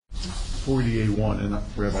48.1 in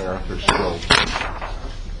Rabbi Arthur Scroll.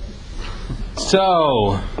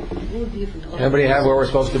 So, everybody have where we're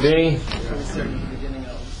supposed to be?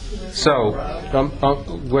 So,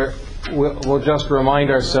 we'll just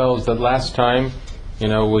remind ourselves that last time, it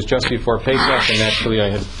was just before Pesach, and actually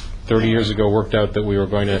I had 30 years ago worked out that we were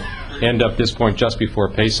going to end up this point just before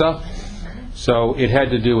Pesach. So it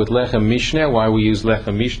had to do with Lechem Mishneh, why we use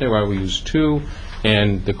Lechem Mishneh, why we use two,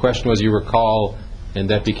 and the question was, you recall, and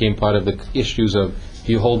that became part of the issues of,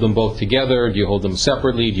 do you hold them both together, do you hold them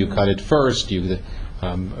separately, do you cut it first, do you,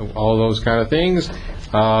 all those kind of things,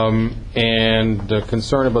 and the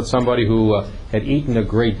concern about somebody who had eaten a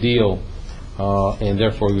great deal, and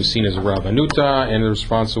therefore he was seen as a Rabbanuta, and the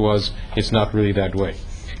response was, it's not really that way.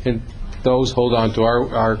 And those hold on to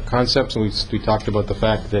our concepts, and we talked about the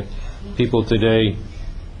fact that people today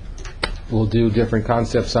will do different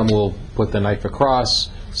concepts. Some will put the knife across,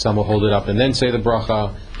 some will hold it up and then say the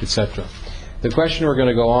bracha, etc. The question we're going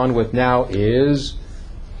to go on with now is,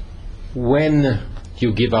 when do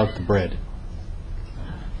you give out the bread?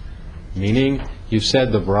 Meaning, you've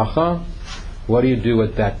said the bracha, what do you do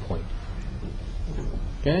at that point?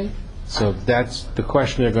 Okay? So that's the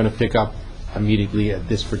question they're going to pick up immediately at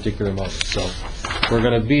this particular moment. So we're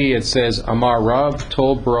going to be, it says, Amar Rav,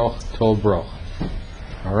 Tol Broch, Tol Broch.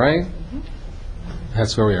 Alright?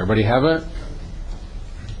 That's where we are. Everybody have it?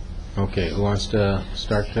 Okay, who wants to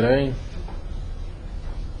start today?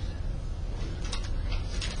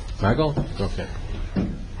 Michael? Okay.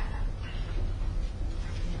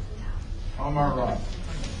 Amar Rav,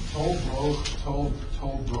 Tol Broch,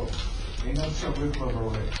 Tol Broch. Eina tzarich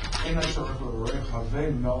levarech. Eina tzarich levarech.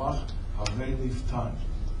 Havei melach.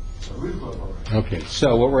 Okay,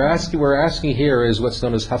 so what we're asking here is what's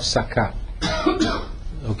known as hafsaka.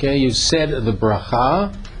 Okay, you said the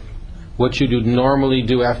bracha. What you do normally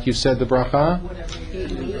do after you said the bracha?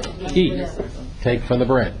 Eat. Take from the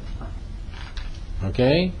bread.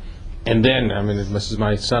 Okay, and then Mrs.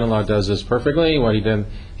 My son-in-law does this perfectly.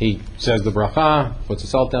 He says the bracha, puts the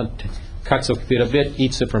salt down, cuts a bit,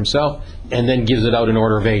 eats it for himself, and then gives it out in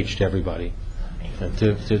order of age to everybody.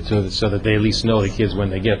 So that they at least know the kids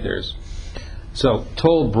when they get theirs. So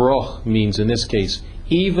Tol Broch means in this case,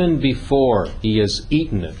 even before he has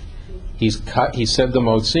eaten it, he said the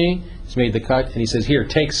motzi, he's made the cut, and he says, here,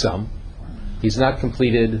 take some. He's not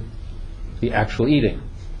completed the actual eating.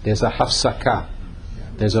 There's a hafsaka.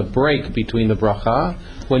 There's a break between the bracha.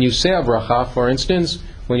 When you say a bracha, for instance,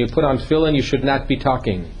 when you put on tefillin, you should not be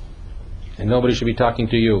talking. And nobody should be talking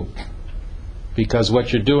to you. Because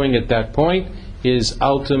what you're doing at that point is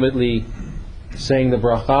ultimately saying the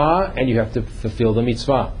bracha, and you have to fulfill the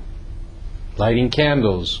mitzvah. Lighting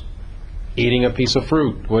candles, eating a piece of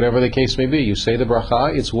fruit, whatever the case may be. You say the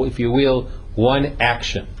bracha, it's, if you will, one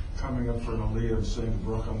action. Coming up for an aliyah and saying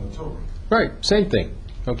bracha on the Torah. Right, same thing.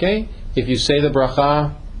 Okay? If you say the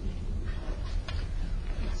bracha,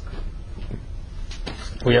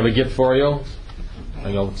 we have a gift for you.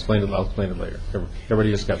 I'll explain it later. Everybody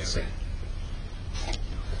just got the same.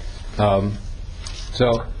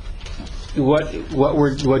 So, what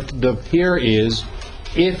the here is,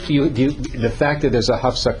 if the fact that there's a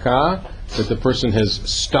hafsaka, that the person has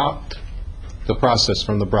stopped the process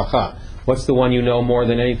from the bracha. What's the one you know more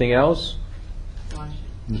than anything else?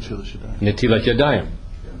 Netilat Yadayim.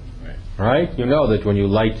 Right? You know that when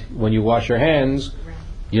you wash your hands,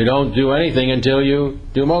 you don't do anything until you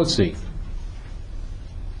do motzi.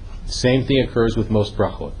 Same thing occurs with most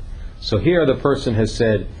brachot. So here the person has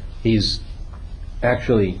said he's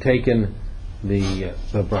actually taken the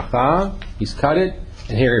bracha, he's cut it,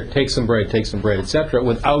 and here, take some bread, etc.,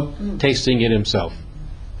 without tasting it himself.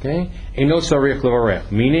 Okay? Eino tzarich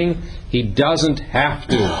levarech, meaning he doesn't have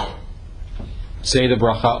to say the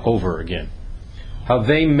bracha over again.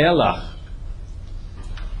 Havei melach,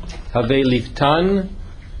 havei liftan.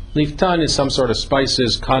 Liftan is some sort of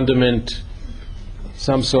spices, condiment,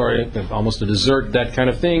 some sort of almost a dessert, that kind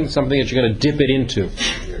of thing, something that you're going to dip it into.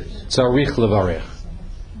 Tzarich levarech.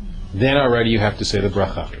 Then already you have to say the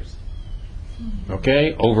bracha.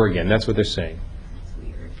 Okay? Over again. That's what they're saying.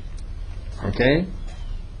 Okay?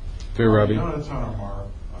 Fair, Rabbi.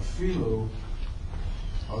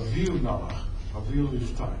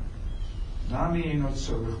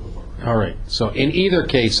 Alright. So in either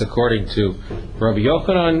case, according to Rabbi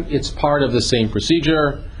Yochanan, it's part of the same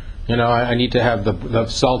procedure. I need to have the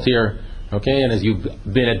salt here. Okay? And as you've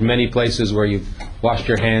been at many places where you've washed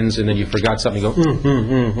your hands and then you forgot something, you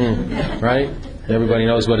go, right? Everybody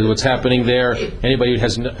knows what's happening there. Anybody who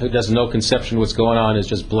has no conception of what's going on is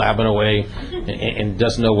just blabbing away and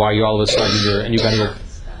doesn't know why you all of a sudden you got to go.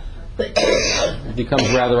 it becomes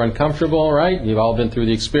rather uncomfortable, right? You've all been through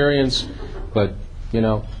the experience, but,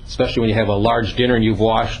 especially when you have a large dinner and you've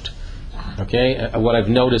washed, okay? What I've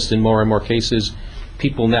noticed in more and more cases,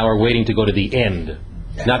 people now are waiting to go to the end,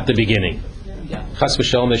 not the beginning. Chas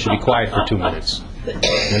v'shalom, they should be quiet for 2 minutes.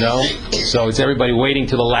 So it's everybody waiting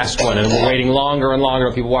to the last one, and we're waiting longer and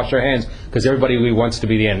longer. People wash their hands because everybody wants to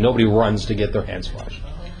be the end. Nobody runs to get their hands washed.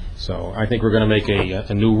 So I think we're going to make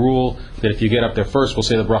a new rule that if you get up there first, we'll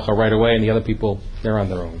say the bracha right away, and the other people, they're on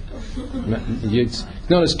their own. It's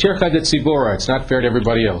known as tircha de tzibura. It's not fair to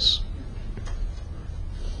everybody else.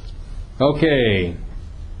 Okay.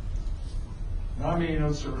 All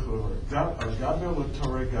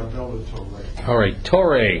right,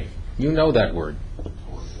 Torah. You know that word.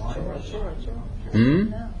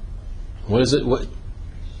 What is it? What?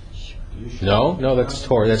 No, that's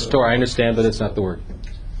Torah. That's Torah. I understand, but it's not the word.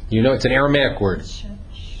 It's an Aramaic word.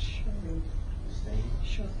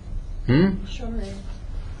 I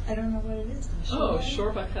don't know what it is. Oh,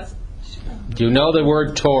 shor b'chesed. Do you know the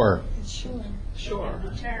word Tor? Shor.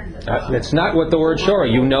 That's not what the word Shor.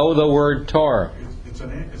 You know the word Tor. It's not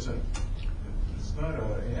an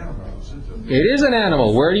animal, is it? It is an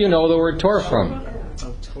animal. Where do you know the word Tor from?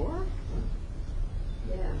 Oh, Tor?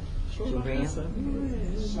 Yeah. Shor b'chesed.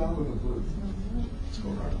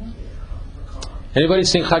 Anybody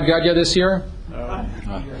sing Chad Gadya this year?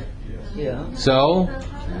 Yeah. So?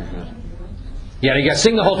 Yeah, you got to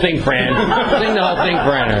sing the whole thing, Fran. Sing the whole thing,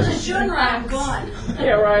 Fran.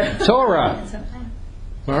 Yeah, right. Torah.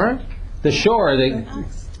 All right? The shore,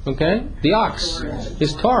 okay? The ox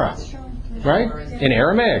is Torah. Right? In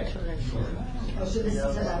Aramaic.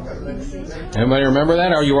 Anybody remember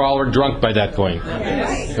that? Or you were all drunk by that point?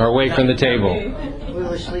 Or away from the table? We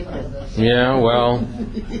were sleeping. Yeah, well.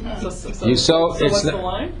 So what's the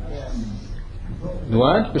line?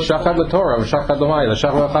 What? V'shachad l'Torah, v'shachad l'may,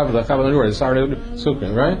 v'shachad l'chav, v'shachad l'nur. It's already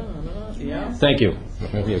spoken, right? Yeah. Thank you.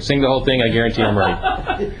 Sing the whole thing. I guarantee I'm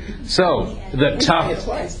right. So the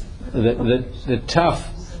tough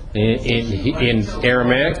in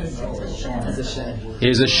Aramaic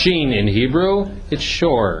is a sheen. In Hebrew, it's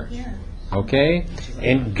shor. Okay,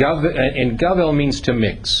 and gavel means to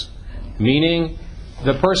mix, meaning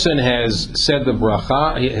the person has said the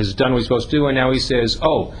bracha, he has done what he's supposed to do, and now he says,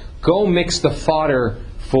 "Oh, go mix the fodder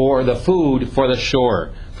for the food for the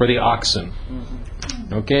shore, for the oxen."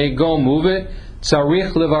 Okay, go move it.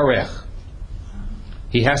 Tzarich levarech.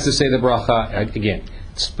 He has to say the bracha again.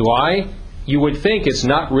 Why? You would think it's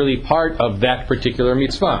not really part of that particular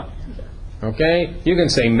mitzvah. Okay, you can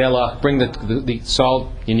say melach, bring the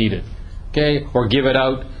salt, you need it. Okay, or give it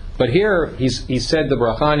out. But here he said the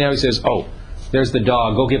bracha. Now he says, "Oh, there's the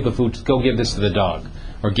dog. Go give the food. Go give this to the dog,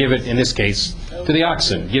 or give it in this case to the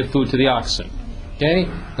oxen. Give food to the oxen." Okay,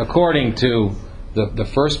 according to the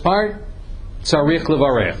first part, tzarich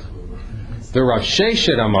levarech. The Rav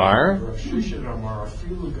Sheshet Amar.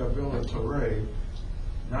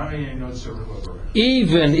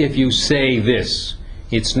 Even if you say this,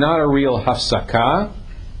 it's not a real hafsakah.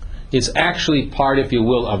 It's actually part, if you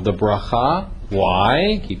will, of the bracha.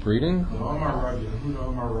 Why? Keep reading.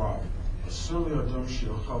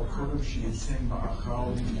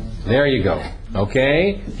 There you go.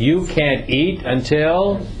 Okay? You can't eat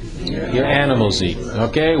until your animals eat.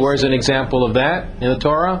 Okay? Where's an example of that in the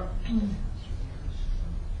Torah?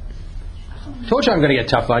 Told you I'm going to get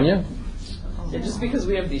tough on you. Yeah, just because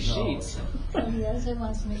we have these sheets. Eliezer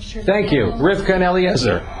wants to make sure. Thank you. Rivka and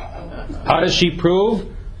Eliezer. How does she prove?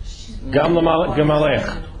 Gam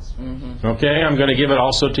Gamalech. Okay, I'm going to give it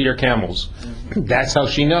also to your camels. That's how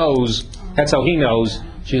she knows. That's how he knows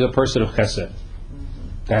she's a person of chesed.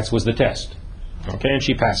 That was the test. Okay, and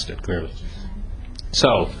she passed it clearly.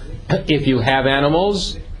 So, if you have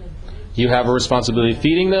animals, you have a responsibility of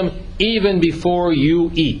feeding them even before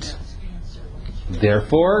you eat.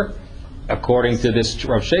 Therefore, according to this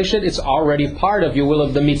Rav Sheshet, it's already part of your will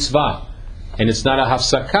of the mitzvah, and it's not a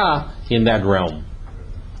hafsakah in that realm.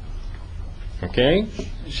 Okay,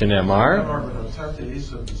 Shneimar.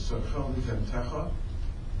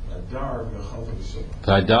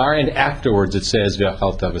 Hadar, and afterwards it says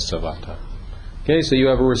v'achalta v'savata. Okay, so you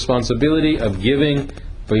have a responsibility of giving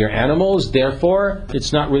for your animals. Therefore,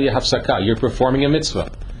 it's not really a hafsakah. You're performing a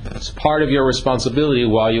mitzvah. It's part of your responsibility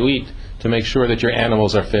while you eat to make sure that your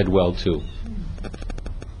animals are fed well too.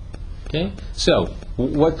 Okay, so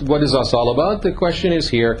what is this all about? The question is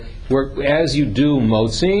here: as you do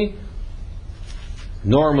motzi,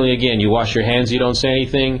 normally again you wash your hands, you don't say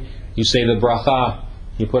anything, you say the bracha,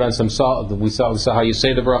 you put on some salt. We saw how you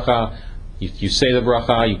say the bracha. You say the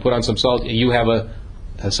bracha, you put on some salt, you have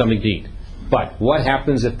something to eat. But what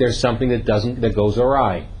happens if there's something that goes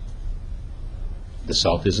awry? The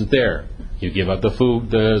salt isn't there. You give up the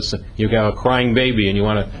food, you got a crying baby and you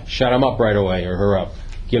want to shut him up right away or her up.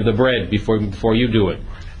 Give the bread before you do it.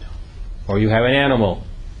 Or you have an animal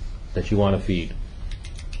that you want to feed.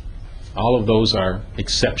 All of those are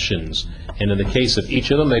exceptions. And in the case of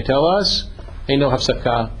each of them, they tell us, Eino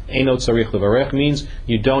hafsaka, eino tzarich levarech, means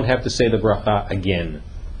you don't have to say the bracha again.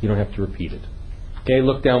 You don't have to repeat it. Okay,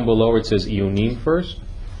 look down below where it says iyunim first.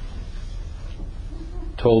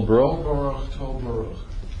 Tol Baruch. Tol Baruch.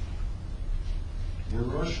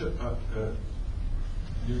 Yerusha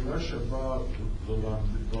ba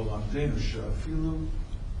l'lamdenu she'afilu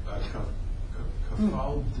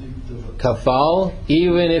kafal dig Kafal,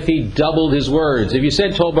 even if he doubled his words. If you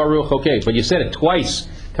said Tol Baruch, okay, but you said it twice.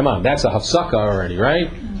 Come on, that's a hafsaka already,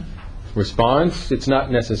 right? Response, it's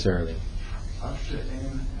not necessarily.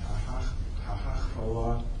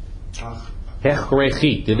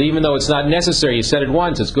 Hechrechi. Even though it's not necessary, you said it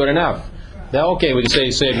once, it's good enough. Now, okay, we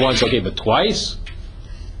can say it once, okay, but twice?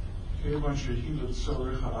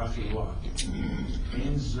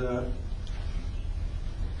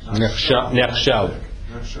 Nechshav.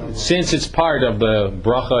 Since it's part of the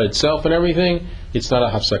bracha itself and everything, it's not a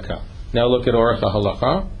hafsaka. Now look at Orach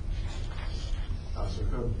HaHalacha.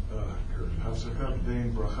 Hafsaka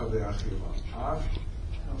bein bracha ve'achila. Af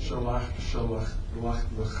shalach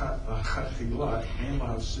l'chachila ein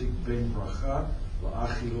lahafsik bein bracha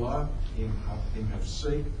l'achila im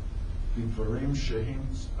hafsik b'dvarim shehem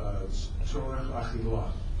tzorech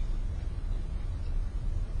achila.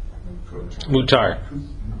 Mutar.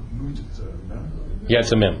 Yeah,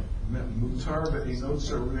 it's a mem.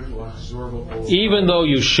 Even though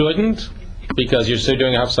you shouldn't, because you're still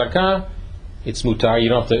doing hafsaka, it's mutar. You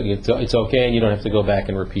don't have to. It's okay, and you don't have to go back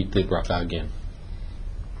and repeat the bracha again.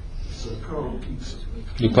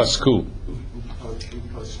 Upasku.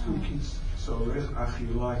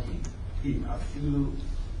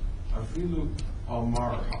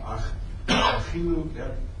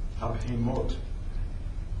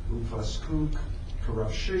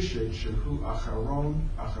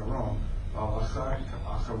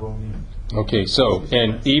 Okay, so,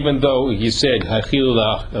 and even though he said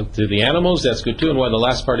hachil to the animals, that's good too. And the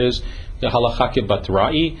last part is the halacha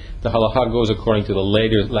kebatrai. The halacha goes according to the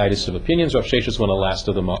latest of opinions. Rav Sheshes is one of the last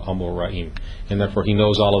of the Amoraim, and therefore he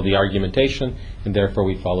knows all of the argumentation, and therefore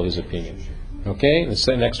we follow his opinion. Okay,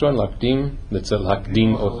 the next one, lakdim. That's a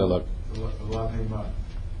lakdim othalak.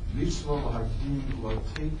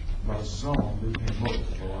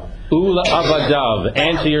 Ula avadav,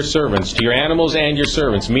 and to your servants, to your animals and your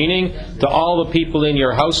servants, meaning to all the people in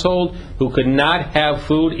your household who could not have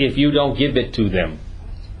food if you don't give it to them.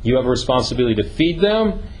 You have a responsibility to feed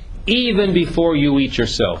them even before you eat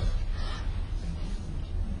yourself.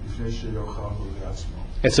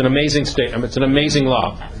 It's an amazing statement. It's an amazing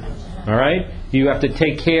law. All right? You have to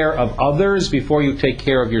take care of others before you take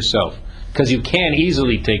care of yourself. Because you can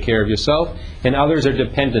easily take care of yourself, and others are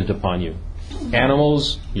dependent upon you.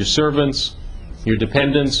 Animals, your servants, your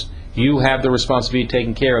dependents, you have the responsibility of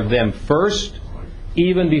taking care of them first,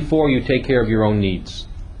 even before you take care of your own needs.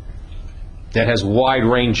 That has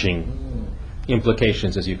wide-ranging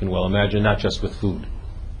implications, as you can well imagine, not just with food.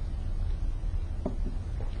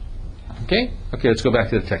 Okay, let's go back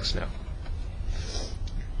to the text now.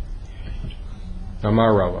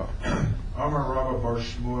 Amar Rava. Amar Rava bar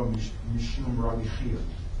Shmuel mishum Rabbi Chia.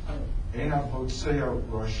 Ein ha'potzea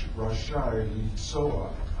rashai litzoa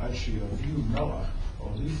ad sheyaviu melach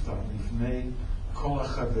or lifta lifnei kol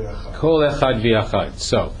echad ve'achad. Kol echad ve'achad.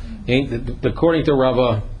 So, according to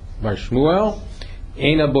Rava bar Shmuel,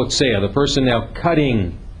 ein ha'potzea, the person now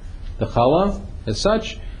cutting the challah as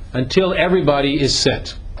such, until everybody is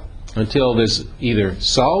set, until there's either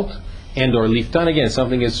salt and or liftan. Again,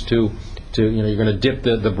 something is to you're going to dip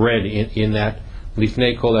the bread in that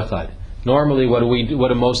lifnei kol echad. Normally, what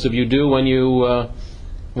do most of you do when you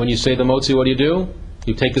say the motzi? What do?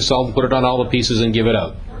 You take the salt and put it on all the pieces and give it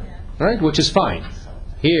out, right? Which is fine.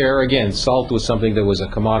 Here, again, salt was something that was a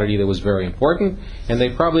commodity that was very important, and they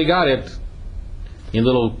probably got it in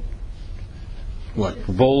little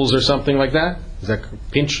bowls or something like that. Is that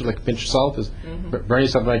pinch salt? Is Bernie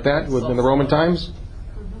something like that in the Roman times?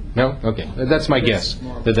 No? Okay. That's my guess,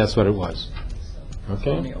 that's what it was.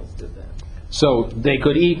 Okay? So they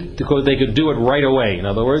could eat, because they could do it right away. In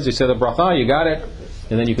other words, they said the bracha, you got it,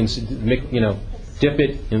 and then you can dip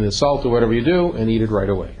it in the salt or whatever you do, and eat it right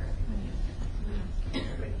away.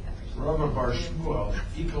 Rava bar Shmuel,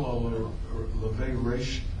 ikala levei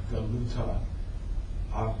reish galuta,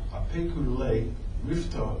 apeku le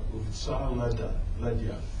rifta uvtsa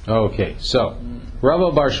ledya. Okay, so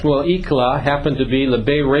Rava bar Shmuel Ikla happened to be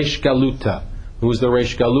Lebe Reish Galuta. Who's the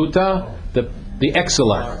Reish Galuta? The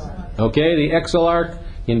exilarch. Okay, the exilarch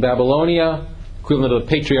in Babylonia, equivalent of the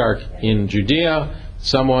patriarch in Judea,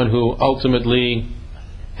 someone who ultimately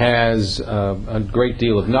has a great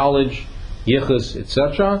deal of knowledge, yichus,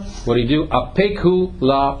 etc. What do you do? Apekhu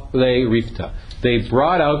la le rifta. They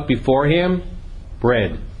brought out before him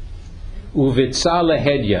bread. Uvitza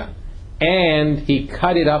lehedya. And he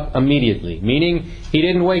cut it up immediately, meaning he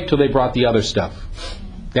didn't wait till they brought the other stuff.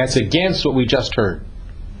 That's against what we just heard.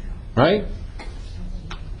 Right?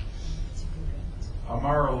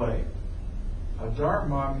 Amar le. Adar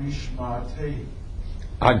ma mishmatei.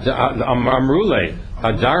 Amrule.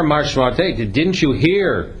 Adar marshmate. Didn't you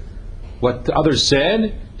hear what the others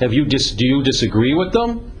said? Do you disagree with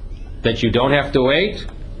them? That you don't have to wait?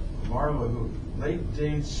 Amar lahu. Late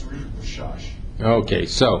dain sri b'shash. Okay,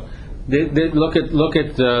 so look at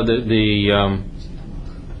the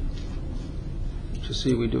just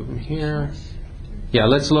see what we do from here. Yeah,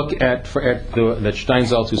 let's look at the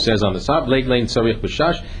Steinsaltz who says on the top, late lane tzarich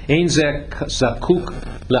b'shash, ein zeh zakuk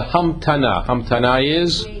lehamtana. Hamtana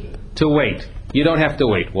is to wait. You don't have to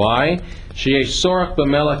wait. Why? Sheyesh sorach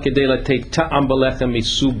b'melach kedei latei ta'am b'lechem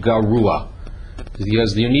misug garua.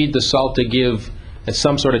 Because you need the salt to give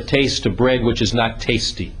some sort of taste to bread which is not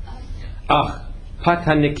tasty. Pat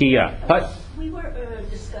hanikiya. Pat. We were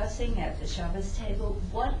discussing at the Shabbos table,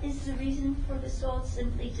 what is the reason for the salt?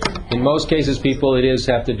 Simply to... In most cases, people, it is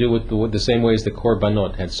have to do with the same way as the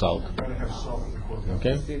korbanot had salt. Gotta have salt in the korban.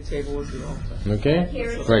 Okay? The table was the altar. Okay?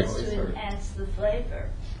 Here it Right. says to enhance the flavor.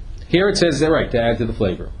 Here it says, right, to add to the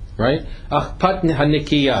flavor. Right? Pat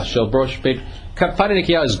hanikiya shel brosh beit. Pat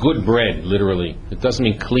hanikiya is good bread, literally. It doesn't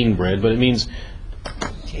mean clean bread, but it means,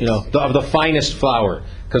 of the finest flour.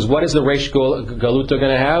 Because what is the Reish Galuta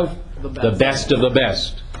going to have? The best of the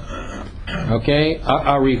best. Okay?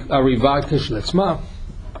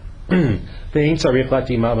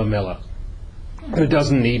 It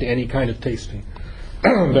doesn't need any kind of tasting.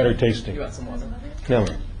 Better tasting. You got some water? No,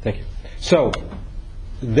 thank you. So,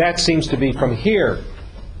 that seems to be from here,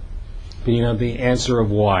 the answer of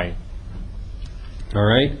why. All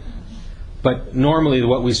right? But normally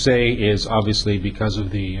what we say is obviously because of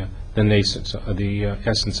the nascence, the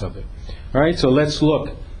essence of it. All right, so let's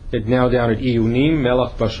look at now down at Iyunim,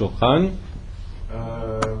 Melach Bashulchan.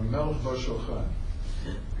 Melech b'shulchan.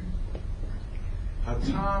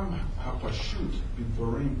 Hatam hapashut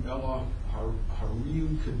b'dvarim ela hariu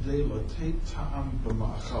kedei latei ta'am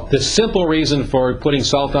b'ma'achal. The simple reason for putting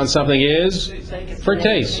salt on something is for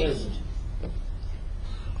taste.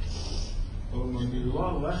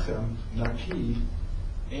 U'mamilah lechem naki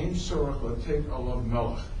ein tzorach latei alav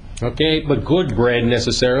melech. Okay, but good bread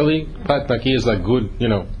necessarily, pat naki is like good,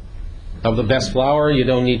 of the best flour. It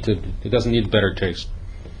doesn't need better taste.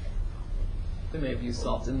 They may have used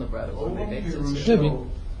salt in the bread when they baked it.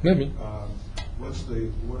 Maybe. What's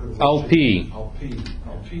the word? Alpi.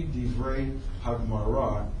 Alpi divrei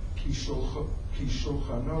hagmara ki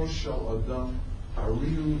shulchano shel adam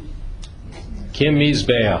hariu. Kim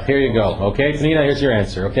Mizbeach. Here you go. Okay, Panina, here's your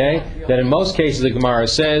answer. Okay, that in most cases the Gemara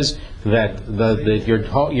says that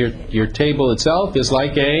your table itself is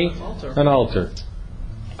like an altar.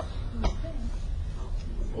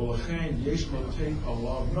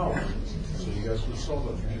 So you guys would solve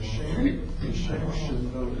it.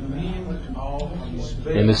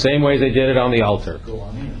 In the same way they did it on the altar.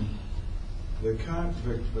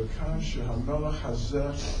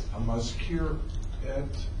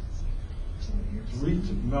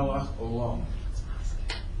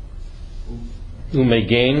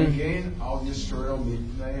 Umegain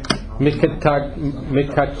Mikat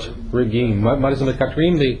Regim. What is the Mikat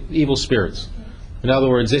Regim? The evil spirits. In other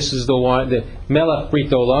words, this is the one, the Melech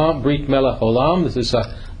Brit Olam, Brit Melech Olam. This is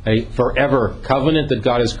a forever covenant that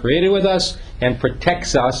God has created with us and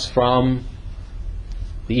protects us from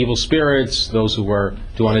the evil spirits, those who want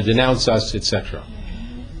to denounce us, etc.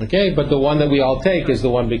 Okay, but the one that we all take is the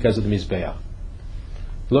one because of the Mizbeach.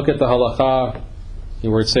 Look at the halacha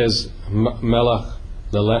where it says Melech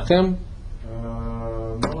Lelechem.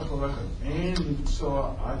 Melech Lelechem. And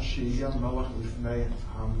L'Bitzoa Ad She'yah Melech L'fnei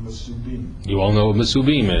HaMesubim. You all know what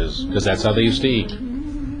Mesubim is, because that's how they used to eat.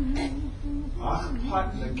 Ach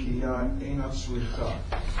Pat Nekiya Ein Atzricha.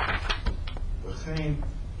 V'chein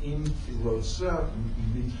Im Rotzeh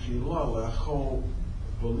Mitchila Lechol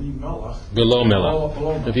V'li Melech. Below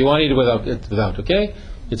Melech. If you want to eat it without, okay?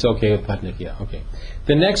 It's okay with Pat Nekiya, okay.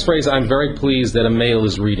 The next phrase, I'm very pleased that a male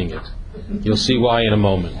is reading it. You'll see why in a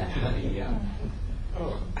moment.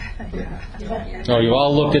 Oh, you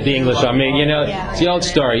all looked at the English. I mean, it's the old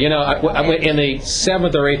story. In the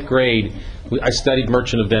 7th or 8th grade, I studied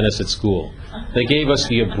Merchant of Venice at school. They gave us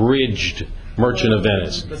the abridged Merchant of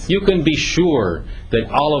Venice. You can be sure that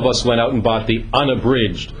all of us went out and bought the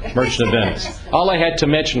unabridged Merchant of Venice. All I had to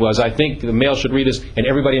mention was, I think the male should read this, and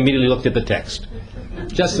everybody immediately looked at the text.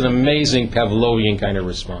 Just an amazing Pavlovian kind of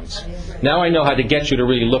response. Now I know how to get you to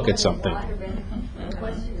really look at something. The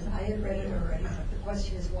question is, I had read it already. The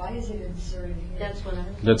question is, why is it inserted here? That's what I.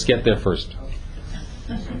 Let's get there first.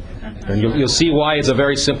 And you'll see why. It's a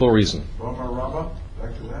very simple reason. Rama Rabba,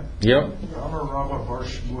 back to that. Yep. Rama Rabba Bar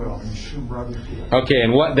Shmuel, Mishum Rabbi Chia. Okay,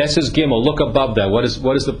 and what? This is Gimel. Look above that. What is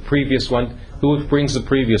the previous one? Who brings the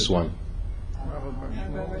previous one?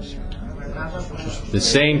 The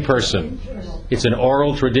same person. It's an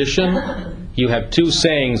oral tradition. You have two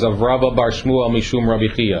sayings of Rabba Bar Shmuel Mishum Rabbi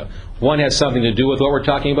Chia. One has something to do with what we're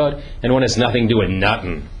talking about, and one has nothing to do with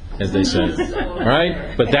nothing, as they say. All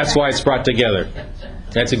right? But that's why it's brought together.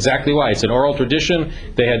 That's exactly why. It's an oral tradition.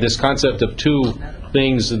 They had this concept of two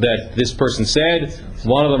things that this person said.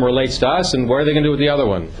 One of them relates to us, and what are they going to do with the other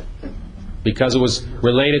one? Because it was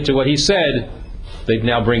related to what he said, they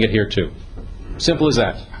now bring it here too. Simple as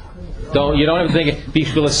that. You don't have to be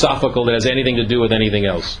philosophical that has anything to do with anything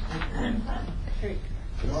else.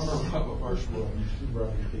 Rama Rabba Bar Shmuel, Mishum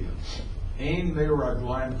Rabbi Chia. Ein mei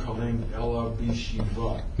raglaim kalim ela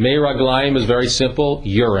bishiva. Mei raglaim is very simple,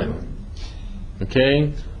 urine.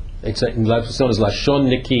 Okay? It's known as Lashon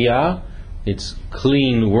Nikiya. It's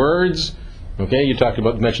clean words. Okay? You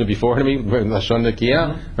mentioned it before to me, Lashon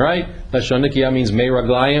Nikiya. Right? Lashon Nikiya means mei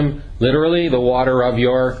raglaim, literally the water of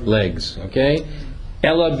your legs. Okay?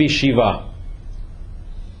 Ela bishiva.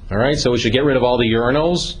 Alright, so we should get rid of all the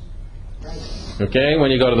urinals. Okay, when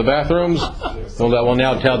you go to the bathrooms. Well, that will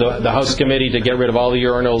now tell the House Committee to get rid of all the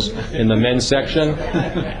urinals in the men's section,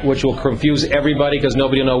 which will confuse everybody because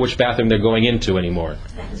nobody will know which bathroom they're going into anymore.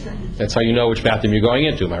 That's how you know which bathroom you're going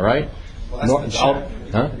into, am I right? Well, that's the check.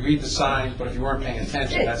 You read the signs, but if you weren't paying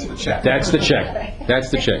attention, that's the check. That's the check. That's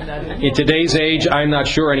the check. In today's age, I'm not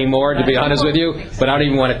sure anymore, to be honest with you, but I don't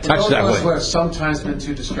even want to touch that Those of us who way. have sometimes been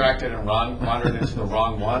too distracted and wandered into the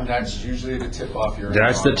wrong one, that's usually the tip off your...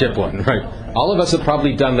 That's the tip one, right. All of us have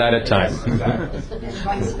probably done that at times. Exactly. And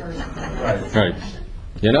vice versa. Right.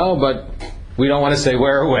 You know, but we don't want to say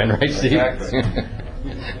where or when, right, Steve? Exactly.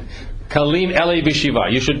 Kalim Eli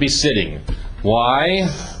Bishiva. You should be sitting. Why?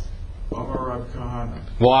 Amar Rav Kahana.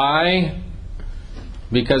 Why?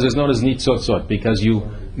 Because it's known as nitzotzot. Because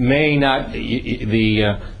you may not,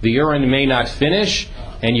 the urine may not finish,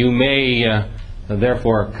 and you may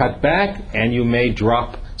therefore cut back, and you may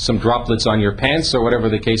drop some droplets on your pants or whatever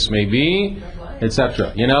the case may be,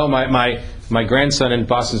 etc. You know, my grandson in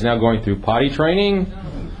Boston is now going through potty training,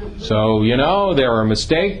 so you know there are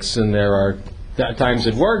mistakes and there are times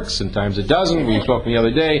it works and times it doesn't. We spoke the other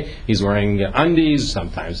day. He's wearing undies.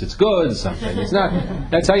 Sometimes it's good, sometimes it's not.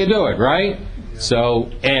 That's how you do it, right? So,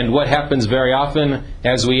 and what happens very often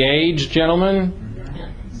as we age, gentlemen?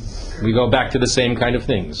 We go back to the same kind of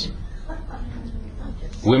things.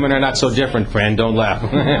 Women are not so different, friend. Don't laugh.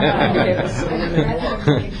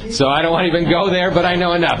 So I don't want to even go there, but I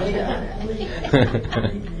know enough.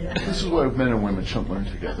 This is why men and women should learn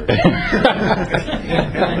together. Well,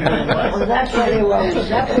 that's why they were always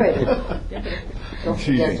separated. Don't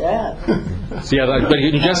forget that. See, but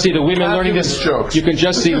you can just see the women learning this. Jokes. You can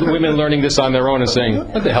just see the women learning this on their own and saying,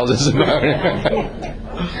 "What the hell is this about?"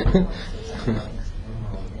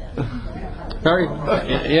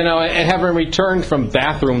 You know, and having returned from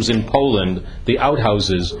bathrooms in Poland, the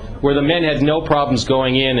outhouses, where the men had no problems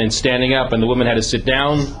going in and standing up, and the women had to sit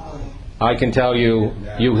down. I can tell you,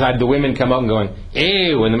 you had the women come up and going,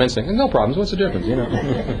 "Ew," and the men saying, "No problems. What's the difference?" You know.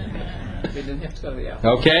 They didn't have to go to the out.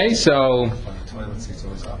 Okay, so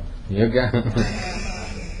you got.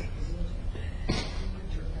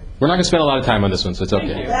 We're not going to spend a lot of time on this one, so it's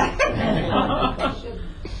okay.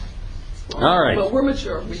 All right. But we're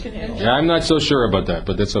mature. We can handle it. Yeah, I'm not so sure about that,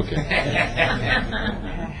 but that's okay.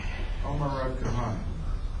 Amar Rav Kahana.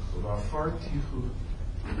 V'afar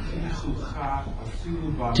tichucha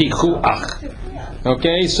afilu b'amidah. Tichuach.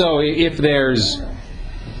 Okay, so if there's,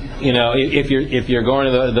 you know, if you're going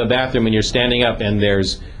to the bathroom and you're standing up and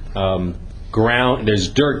there's there's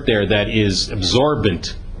dirt there that is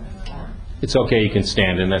absorbent, it's okay. You can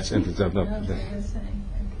stand, and that's.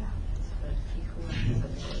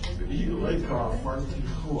 V'afar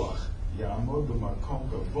tichuach ya'amod b'makom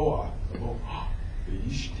gavoa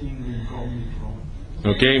v'yishtin limkom mitrom.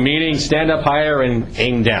 Okay, meaning stand up higher and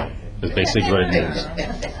aim down. That's basically what it means.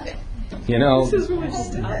 You know,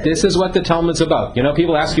 this is what the Talmud's about. You know,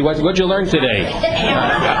 people ask you, what'd you learn today?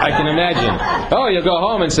 I can imagine. Oh, you go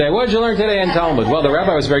home and say, what'd you learn today in Talmud? Well, the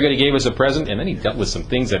rabbi was very good. He gave us a present, and then he dealt with some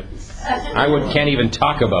things that I can't even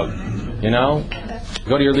talk about. You know?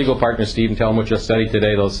 Go to your legal partner, Steve, and tell them what you'll study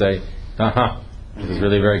today. They'll say, this is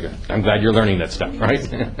really very good. I'm glad you're learning that stuff, right?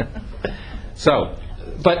 So,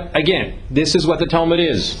 but again, this is what the Talmud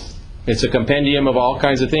is. It's a compendium of all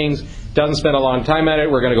kinds of things. Doesn't spend a long time at it.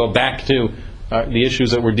 We're going to go back to the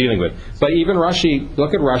issues that we're dealing with. But even Rashi,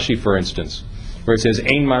 look at Rashi, for instance, where it says,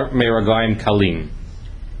 Ein meraglayim kalim.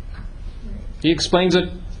 He explains it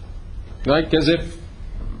like as if,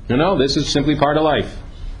 this is simply part of life.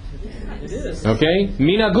 It is. Okay?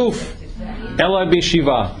 Mina guf. Ela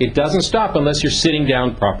bishiva. It doesn't stop unless you're sitting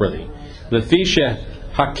down properly. Lefisha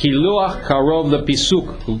hakiluach karov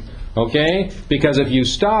lepisuk. Okay? Because if you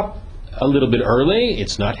stop a little bit early,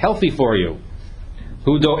 it's not healthy for you.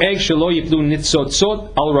 Hu doeg shelo yiplu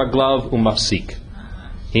nitzotzot al raglav umafsik.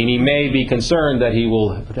 And he may be concerned that he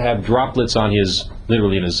will have droplets on his,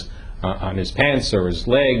 literally on his pants or his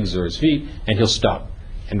legs or his feet, and he'll stop.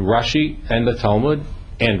 And Rashi and the Talmud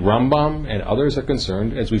and Rambam and others are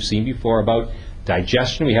concerned, as we've seen before, about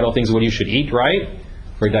digestion. We had all things of what you should eat, right?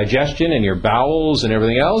 For digestion and your bowels and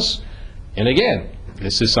everything else. And again,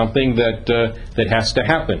 this is something that has to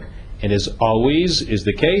happen. And as always is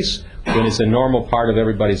the case, when it's a normal part of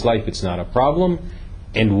everybody's life, it's not a problem.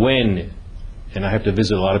 And I have to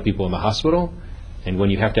visit a lot of people in the hospital, and when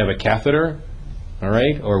you have to have a catheter, all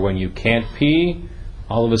right, or when you can't pee,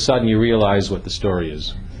 all of a sudden you realize what the story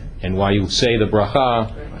is. And why you say the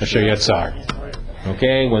bracha, Asher Yatzar.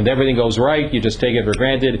 Okay, when everything goes right, you just take it for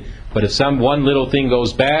granted. But if one little thing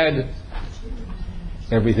goes bad,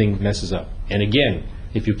 everything messes up. And again,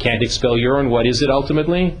 if you can't expel urine, what is it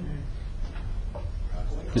ultimately?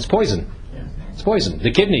 It's poison. It's poison.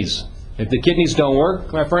 The kidneys. If the kidneys don't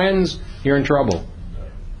work, my friends, you're in trouble.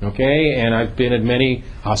 Okay, and I've been at many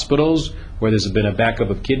hospitals where there's been a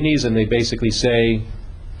backup of kidneys, and they basically say,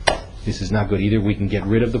 this is not good. Either we can get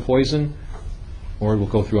rid of the poison, or it will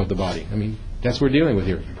go throughout the body. I mean, that's what we're dealing with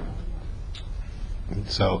here.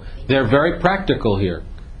 So they're very practical here.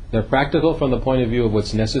 They're practical from the point of view of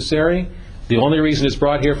what's necessary. The only reason it's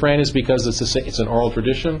brought here, Fran, is because it's an oral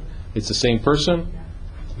tradition. It's the same person.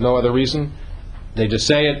 No other reason. They just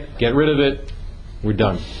say it, get rid of it, we're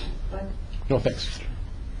done. But, No thanks.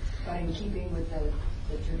 but in keeping with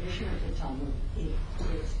the tradition of the Talmud,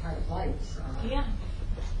 it's part of life. So. Yeah.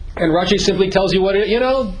 And Rashi simply tells you what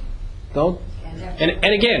don't.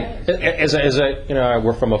 And again, as a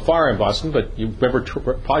we're from afar in Boston, but you remember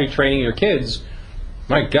potty training your kids.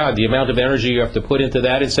 My God, the amount of energy you have to put into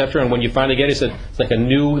that, etc. And when you finally get it, it's like a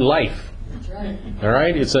new life. That's right. All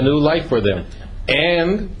right, it's a new life for them.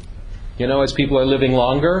 And as people are living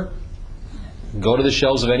longer, go to the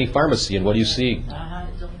shelves of any pharmacy, and what do you see?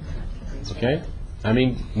 Okay, I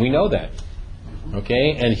mean, we know that.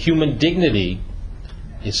 Okay, and human dignity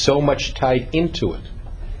is so much tied into it.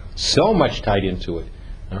 So much tied into it,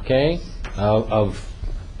 okay, of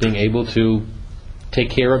being able to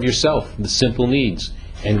take care of yourself, the simple needs.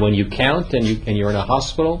 And when you count and you're in a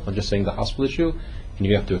hospital, I'm just saying the hospital issue, and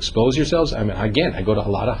you have to expose yourselves. I mean, again, I go to a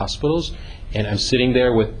lot of hospitals, and I'm sitting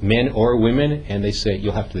there with men or women, and they say,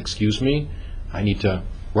 you'll have to excuse me, I need to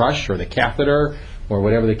rush, or the catheter, or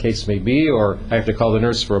whatever the case may be, or I have to call the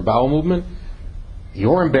nurse for a bowel movement.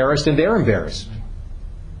 You're embarrassed and they're embarrassed.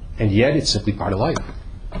 And yet it's simply part of life.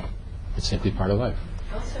 It's simply part of life.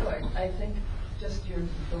 Also, I think just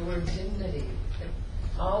the word dignity,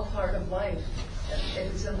 all part of life.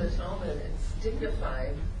 It's in the Talmud. It's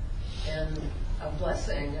dignified and a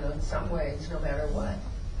blessing in some ways, no matter what.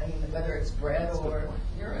 I mean, whether it's bread or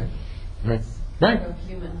urine. Right. Part of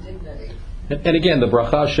human dignity. And again, the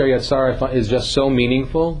bracha Asher Yatzar is just so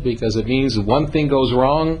meaningful because it means one thing goes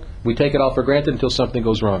wrong, we take it all for granted until something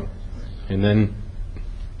goes wrong. And then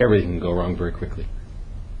everything can go wrong very quickly.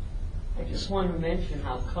 I just want to mention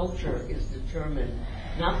how culture is determined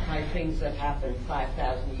not by things that happened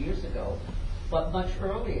 5,000 years ago, but much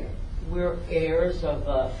earlier. We're heirs of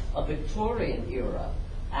a Victorian era,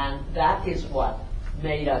 and that is what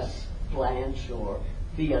made us blanch or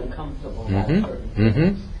be uncomfortable about certain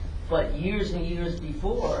things. But years and years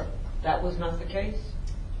before, that was not the case.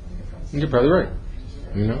 You're probably right.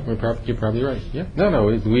 You're probably right. Yeah.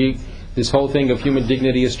 No. This whole thing of human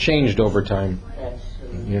dignity has changed over time. That's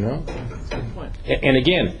And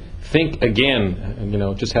again, think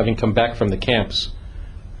again. Just having come back from the camps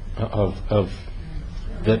of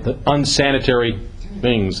the unsanitary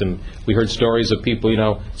things, and we heard stories of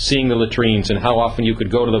people, seeing the latrines and how often you could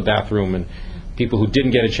go to the bathroom, and people who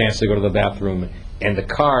didn't get a chance to go to the bathroom, and the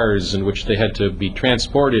cars in which they had to be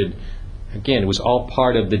transported. Again, it was all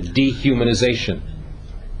part of the dehumanization.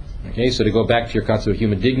 Okay, so to go back to your concept of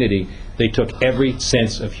human dignity, they took every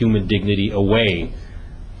sense of human dignity away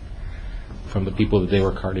from the people that they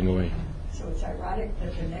were carting away. So it's ironic ironic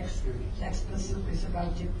that the next pasuk is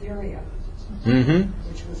about diphtheria, Mm-hmm.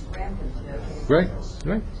 which was rampant. Right,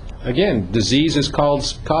 right. Again, disease is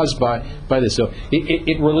caused by this. So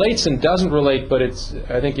it relates and doesn't relate, but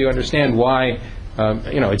I think you understand why,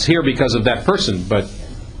 it's here because of that person, but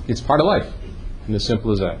it's part of life. And as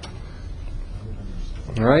simple as that.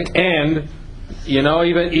 All right? And,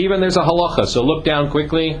 even there's a halacha. So look down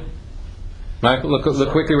quickly. Look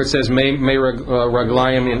quickly where it says, May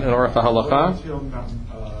raglayim in orach halacha.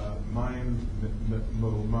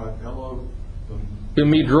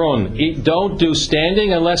 B'midron. Don't do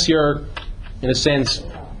standing unless you're, in a sense,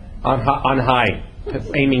 on high,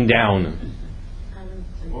 aiming down.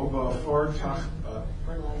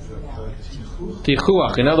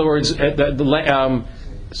 Tichuach. In other words, the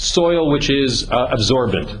soil which is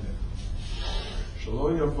absorbent.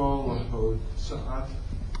 You'll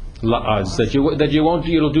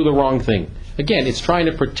do the wrong thing. Again, it's trying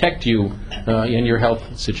to protect you in your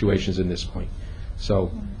health situations in this point.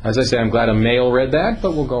 So, as I say, I'm glad a male read that,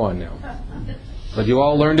 but we'll go on now. But you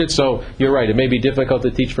all learned it, so you're right. It may be difficult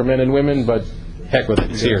to teach for men and women, but heck with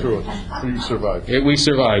it. It's here. We survived. We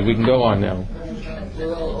survived. We can go on now.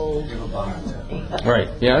 We're all old. Right.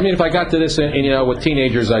 Yeah, I mean, if I got to this, with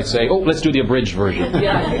teenagers, I'd say, let's do the abridged version.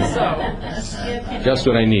 Yeah, I think so. Just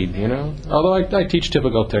what I need, Although I teach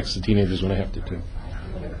typical texts to teenagers when I have to, too.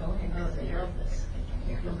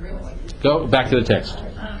 Go back to the text.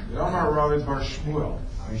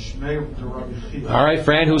 All right,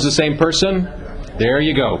 Fran, who's the same person? There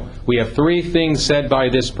you go. We have three things said by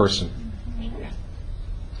this person.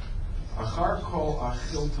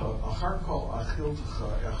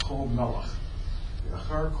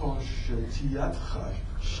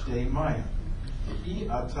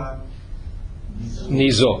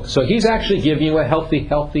 Nizok. So he's actually giving you a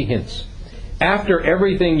healthy hints. After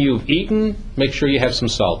everything you've eaten, make sure you have some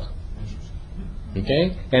salt.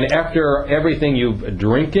 Okay? And after everything you've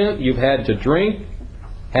had to drink,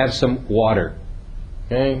 have some water.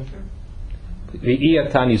 Okay?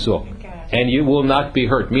 And you will not be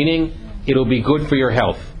hurt, meaning it'll be good for your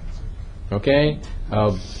health. Okay?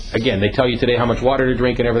 Again, they tell you today how much water to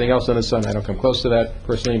drink and everything else in the sun. I don't come close to that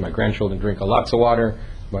personally. My grandchildren drink lots of water.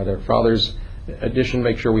 By their father's addition,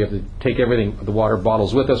 make sure we have to take everything, the water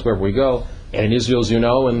bottles with us wherever we go. And in Israel, as you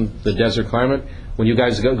know, in the desert climate, when you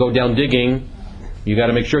guys go down digging, you got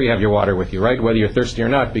to make sure you have your water with you, right? Whether you're thirsty or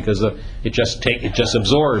not, because it just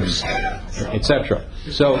absorbs, etc.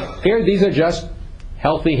 So here, these are just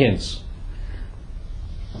healthy hints.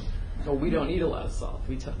 Well, we don't eat a lot of salt.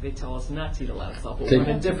 They tell us not to eat a lot of salt, but we're in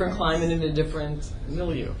a different climate, in a different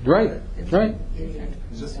milieu. Right, right.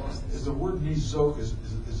 Is the word nizok, is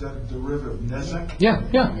that a derivative of nezek? Yeah.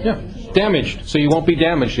 Damaged. So you won't be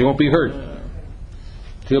damaged. You won't be hurt.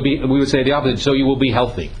 We would say the opposite. So you will be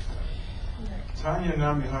healthy. Tanya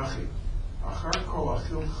nami hachi. Achar kol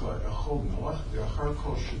achilcha echol melach, ve'achar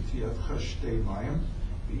kol shetiyatcha shtei mayim,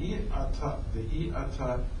 ve'i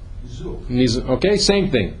ata zuk. Okay, same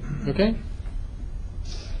thing. Okay.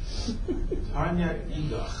 Tanya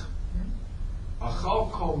idach. Achal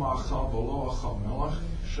kol ma'achal v'lo achal melach,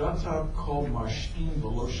 shata kol mashkin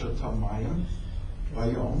v'lo shata mayim,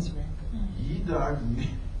 vayom, yidag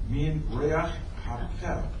min reach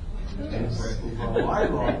ha'peh.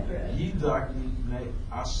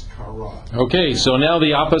 Okay, so now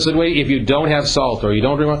the opposite way. If you don't have salt or you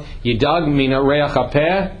don't drink, yidag mina reach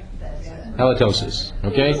hapeh halitosis.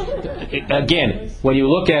 Okay. Again, when you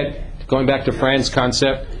look at going back to Fran's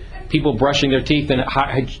concept, people brushing their teeth and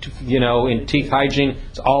in teeth hygiene,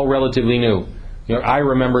 it's all relatively new. I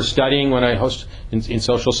remember studying when I host in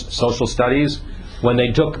social studies when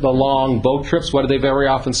they took the long boat trips. What did they very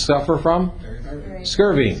often suffer from?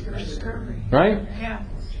 Scurvy, right? Yeah.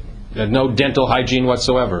 No dental hygiene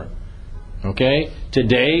whatsoever. Okay.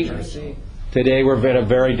 Today we're at a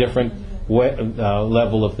very different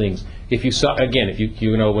level of things. If you saw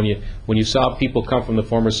when you saw people come from the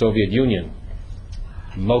former Soviet Union,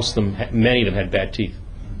 many of them had bad teeth.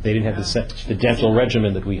 They didn't have the dental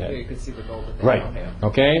regimen that we had. You could see the gold that they right. don't have.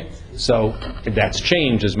 Okay. So that's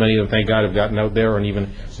changed, as many of them, thank God, have gotten out there, and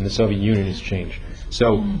even in the Soviet Union, it's changed.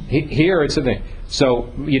 So here it's a thing.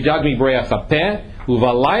 So yidag mi breach hapeh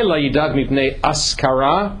uvalayla yidag mipnei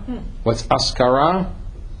askara. What's askara?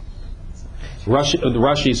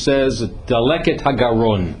 Rashi says daleket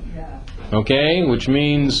hagaron. Okay, which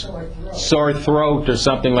means sore throat or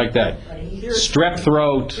something like that. Strep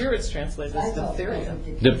throat. Here it's translated as diphtheria.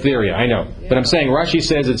 Diphtheria, I know. Yeah. But I'm saying Rashi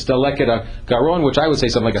says it's daleket hagaron, which I would say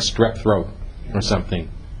something like a strep throat or something.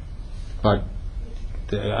 But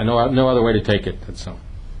I know no other way to take it. That's so.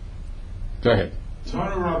 Go ahead.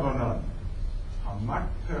 Tanu Rabbanan, All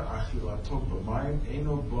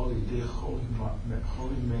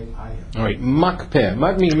right, makpeh.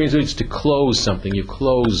 Mak means it's to close something. You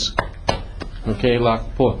close. Okay,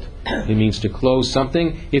 lakpot. It means to close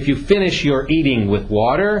something. If you finish your eating with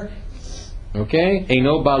water, okay,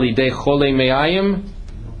 eino balidei chole me'ayim.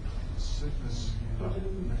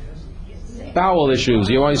 Bowel issues.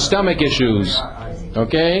 You want stomach issues.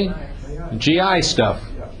 Okay, GI stuff.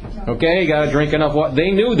 Okay, you got to drink enough water.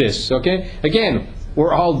 They knew this. Okay, again,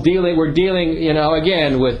 we're dealing,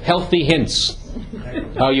 again with healthy hints.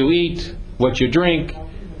 How you eat, what you drink,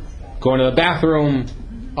 going to the bathroom,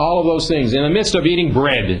 all of those things in the midst of eating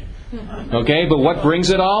bread. Okay, but what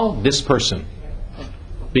brings it all? This person.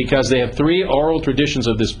 Because they have 3 oral traditions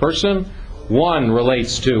of this person. One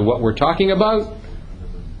relates to what we're talking about.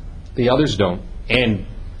 The others don't.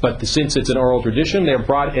 But since it's an oral tradition, they're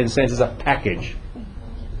brought in a sense as a package.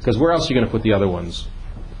 Because where else are you going to put the other ones?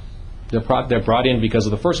 They're brought in because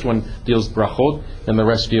of the first one deals with brachot, and the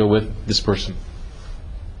rest deal with this person.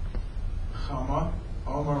 All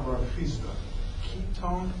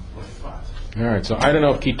right, so I don't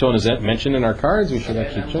know if ketone is mentioned in our cards. We should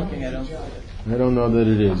actually check. I don't know that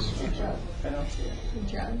it is. I don't see it.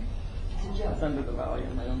 It's under the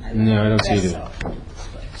volume. No, I don't see it either.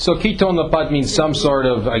 So ketone lapat means some sort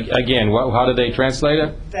of, again, how do they translate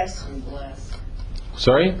it? Vessel glass.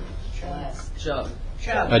 Sorry? Jug.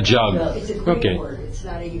 A jug. It's a Greek Okay. word, it's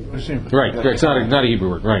not a Hebrew word. Right, it's not a Hebrew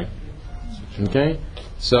word, right. Okay?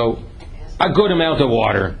 So, a good amount of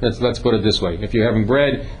water. Let's put it this way. If you're having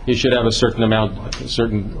bread, you should have a certain amount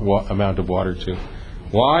of water too.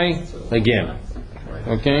 Why? Again.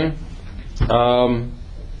 Okay?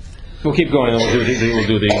 We'll keep going, and we'll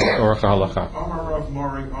do the Orach HaHalacha.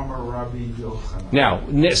 Now,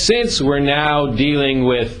 since we're now dealing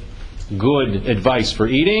with good advice for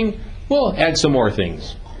eating, we'll add some more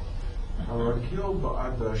things.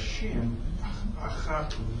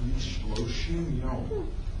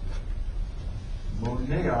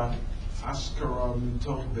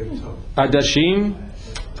 Adashim,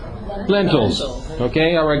 lentils.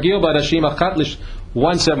 Okay, aragil badashim achat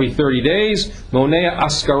once every 30 days. Monea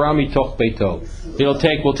askara mitoch beito. We'll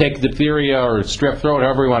take diphtheria or strep throat,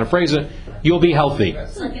 however you want to phrase it. You'll be healthy.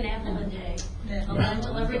 It's like an apple a day. A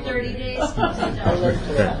lentil every 30 days.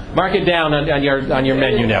 Mark it down on your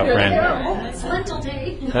menu now, friend. It's lentil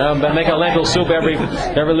day. But make a lentil soup every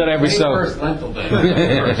so. First lentil day.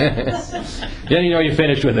 Then you know you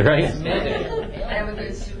finished with it, right? I have a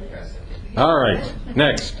good soup recipe. All right,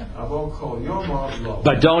 next.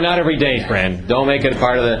 But not every day, friend. Don't make it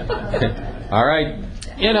part of the. All right,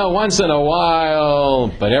 once in a while,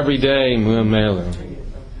 but every day.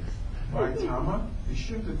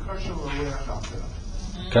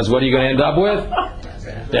 Because what are you going to end up with?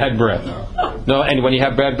 Bad breath. No, and when you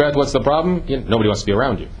have bad breath, what's the problem? Nobody wants to be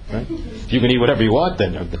around you. Right? If you can eat whatever you want,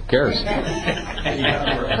 then who cares?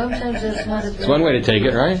 Sometimes that's not a It's one way to take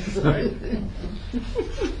it, right?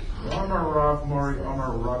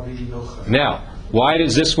 Now, why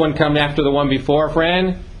does this one come after the one before,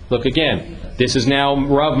 friend? Look again. This is now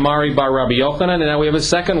Rav Mari bar Rabbi Yochanan, and now we have a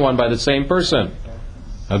second one by the same person.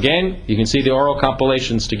 Again, you can see the oral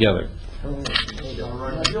compilations together.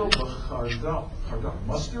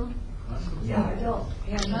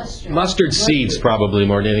 Mustard seeds, probably,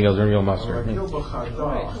 more than anything else, real mustard.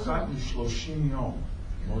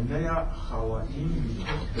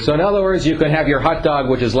 So in other words, you can have your hot dog,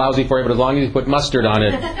 which is lousy for you, but as long as you put mustard on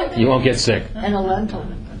it, you won't get sick. And a lentil.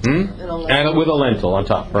 And with a lentil on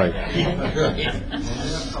top, right.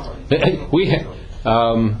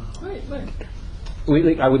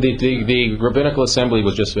 The rabbinical assembly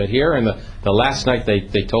was just here, and the last night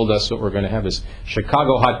they told us what we're going to have is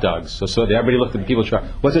Chicago hot dogs. So everybody looked at the people,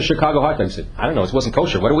 what's a Chicago hot dog? I said, I don't know, it wasn't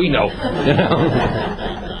kosher. What do we know? I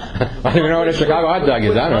don't even know what a Chicago hot dog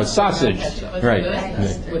is. I don't know, it's sausage. Right.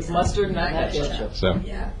 With mustard, not ketchup. So.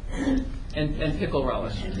 And pickle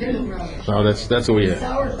relish. So that's what we have.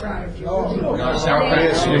 Sauerkraut, if you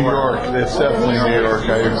It's New York. It's definitely New York.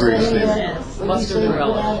 I agree, Steve. Mustard and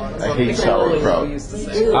relish. I hate sauerkraut.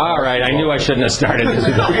 All right, I knew I shouldn't have started this.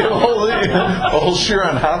 We get a whole sheer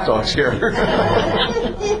on hot dogs here.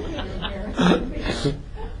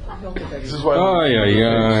 This is why. Oh,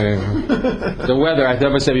 yeah. The weather, I've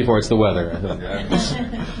never said before, it's the weather.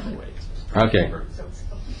 Okay.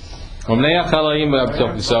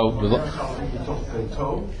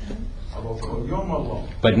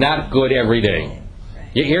 But not good every day.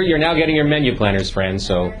 Here you're now getting your menu planners, friends,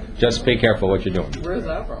 so just be careful what you're doing. Where's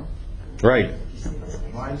that from? Right.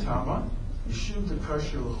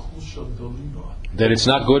 That it's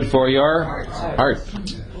not good for your heart.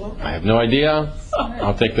 I have no idea.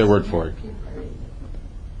 I'll take their word for it.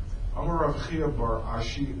 Amar Rav Chia bar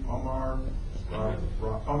Ashi, Amar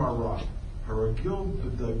Ra. Haragil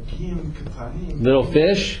b'dagim ketanim. Little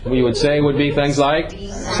fish, we would say, would be things like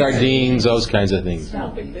sardines, those kinds of things.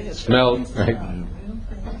 Smell, right?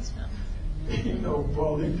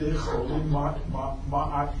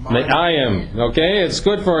 I am, okay? It's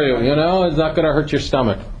good for you, you know? It's not going to hurt your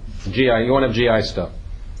stomach. GI, you won't have GI stuff.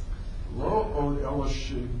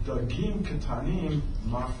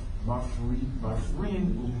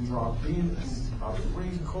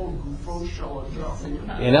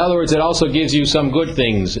 In other words, it also gives you some good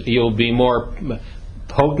things. You'll be more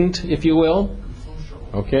potent, if you will.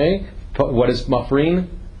 Okay? What is mafrin?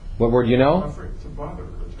 What word do you know?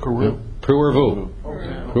 Pruervu.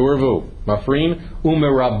 Pruervu. Mafrin.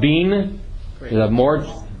 Umerabin. You have more.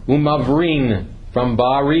 Umavrin. From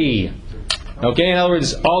Bari. Okay? In other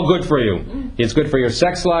words, it's all good for you. It's good for your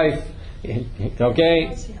sex life.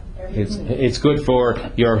 Okay? It's good for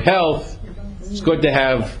your health. It's good to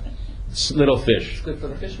have little fish. It's good for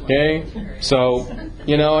the fish. Okay? So,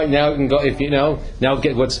 you know, now you can go, if you know, now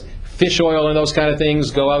get what's fish oil and those kind of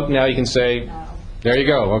things, go out, now you can say, there you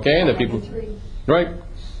go, okay? And the people, right?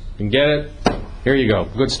 You can get it. Here you go.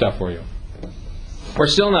 Good stuff for you. We're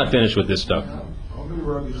still not finished with this stuff. Oh,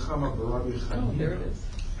 there it is.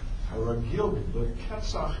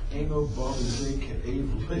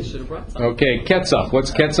 They should have brought some. Okay, ketzach.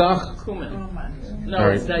 What's ketzach? Cumin. No, All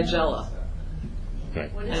it's right. nigella. Okay.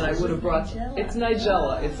 And I would have brought. It's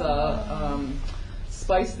nigella. It's a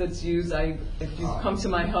spice that's used. If you come to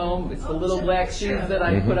my home, it's the little black seeds that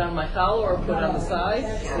I put on my challah or put on the side.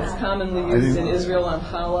 It's commonly used in Israel on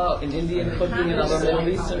challah, in Indian cooking, and other Middle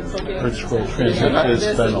Eastern cooking. It's called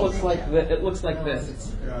It looks like this.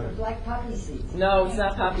 It's, Black poppy seeds. no, it's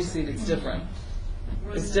not poppy seed. It's different.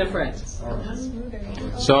 It's different.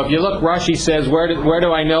 So if you look, Rashi says, where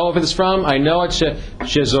do I know if it's from? I know it's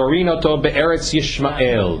Shezorinoto Be'eretz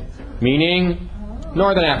Yishmael, meaning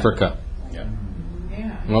Northern Africa.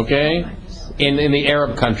 Okay? In the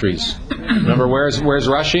Arab countries. Remember, where's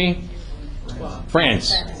Rashi?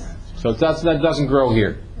 France. So that doesn't grow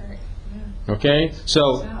here. Okay?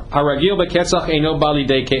 So, Haragil Be'ketzach Eino Bali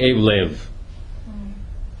De Ke'ev Lev.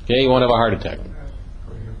 Okay, you won't have a heart attack.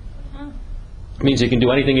 It means you can do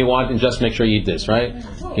anything you want and just make sure you eat this, right?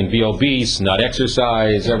 You can be obese, not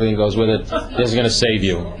exercise, everything goes with it. This is going to save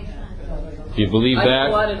you. Do you believe I have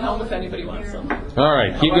a lot that? at home if anybody wants some. All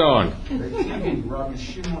right, keep going. Rabbi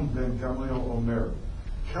Shimon ben Gamliel Omer,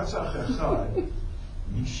 Katzach echad,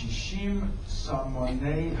 mishishim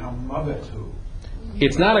samonei hamavetu.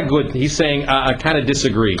 It's not a good, he's saying, I kind of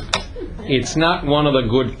disagree. It's not one of the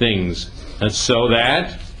good things. And so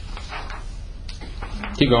that,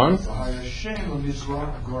 keep going.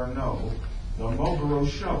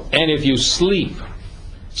 And if you sleep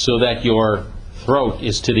so that your throat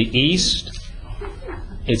is to the east,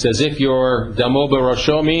 it's as if your Damo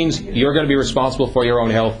Barosho means you're going to be responsible for your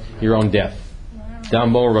own health, your own death.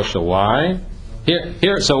 Damo Barosho. Why?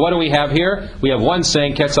 Here. So what do we have here? We have one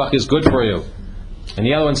saying Ketzach is good for you, and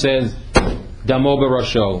the other one says Damo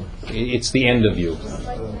Barosho. It's the end of you.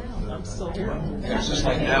 I'm still here. It's just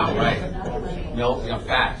like now, right? Milk,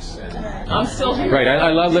 fats. I'm still here. Right,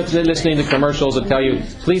 I love listening to commercials that tell you,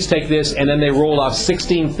 please take this, and then they roll off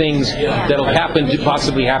 16 things that'll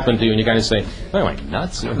possibly happen to you, and you kind of say, oh, am I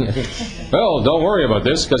nuts? Well, don't worry about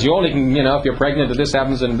this, because you only can, if you're pregnant, if this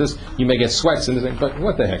happens, and this, you may get sweats, and this, but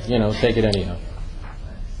what the heck, take it anyhow.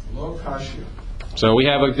 So we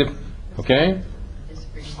have okay?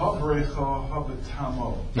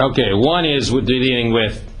 Okay, one is we're dealing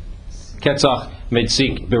with Ketzach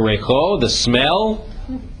Medzik Berecho, the smell,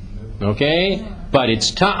 okay? But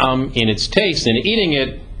its ta'am, in its taste, and eating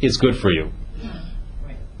it, is good for you.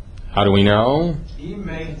 How do we know?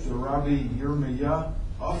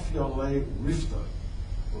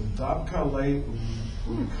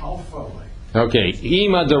 Okay,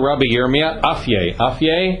 Ima de Rabbi Yirmiyah,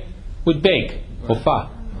 Afye would bake, Ofa.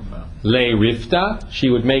 Le Rifta, she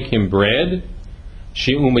would make him bread.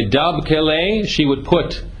 She umidab kele, she would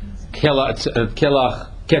put kelach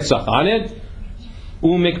ketzach on it.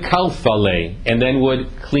 Umikalfale, and then would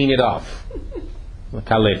clean it off.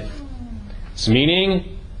 Kalef. It's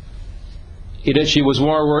meaning, she was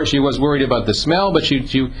worried about the smell, but she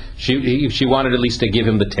wanted at least to give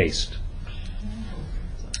him the taste.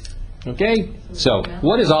 Okay, so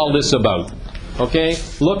what is all this about? Okay,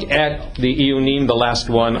 look at the Iyunim, the last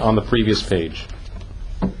one on the previous page.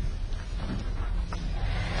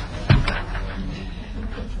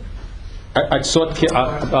 Atzot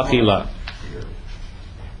Achila.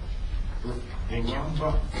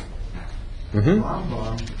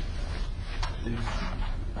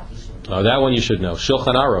 Oh, that one you should know.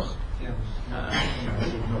 Shulchan Aruch.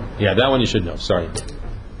 Yeah, that one you should know. Sorry.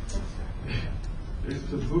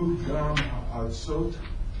 יכתבו גם העצות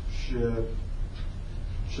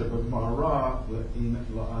שבגמרא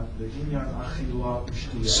לעניין אכילה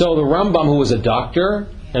ושתייה. So the Rambam, who was a doctor,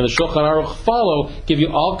 and the Shulchan Aruch follow, give you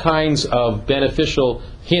all kinds of beneficial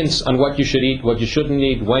hints on what you should eat, what you shouldn't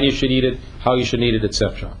eat, when you should eat it, how you should eat it,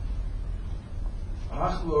 etc.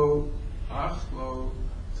 אך לא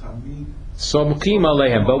תמיד Somchim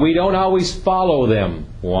alehem, but we don't always follow them.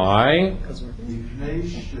 Why? מפני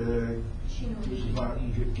שגבעים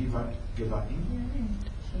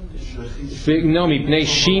No, mipnei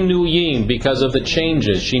shinuyim, because of the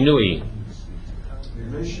changes, shinui.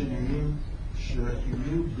 שינויים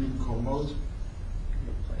שהיו במקומות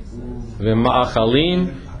V'ma'achalim,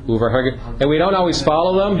 u'verhagim. And we don't always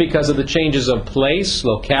follow them because of the changes of place,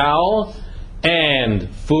 locale, and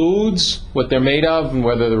foods, what they're made of, and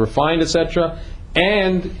whether they're refined, etc.,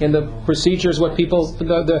 and in the procedures, what people,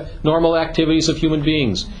 the normal activities of human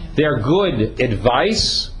beings. They're good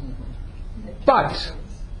advice, but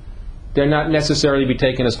they're not necessarily to be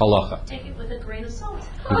taken as halacha. Take it with a grain of salt.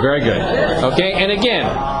 Very good. Okay, and again,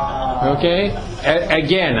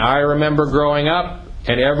 again, I remember growing up,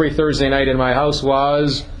 and every Thursday night in my house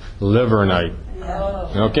was liver night.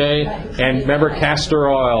 Okay, and remember castor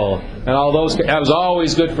oil and all those. That was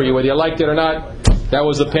always good for you, whether you liked it or not. That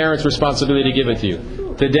was the parents' responsibility to give it to you.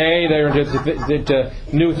 Today they're into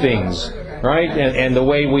new things, right? And the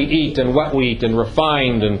way we eat and what we eat and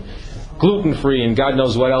refined and gluten-free and God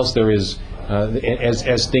knows what else there is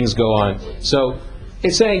as things go on. So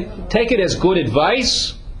it's saying take it as good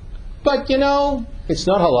advice, but it's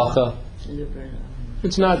not halacha.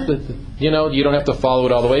 It's not you don't have to follow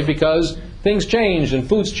it all the way because things change and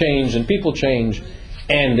foods change and people change.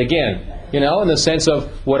 And again, in the sense of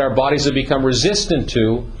what our bodies have become resistant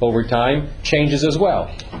to over time changes as well.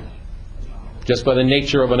 Just by the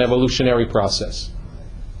nature of an evolutionary process.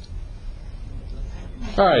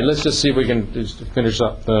 All right, let's just see if we can just finish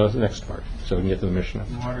up the next part so we can get to the Mishnah.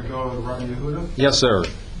 You want to go with Rabbi Yehuda? Yes, sir.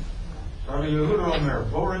 Rabbi Yehuda Omer,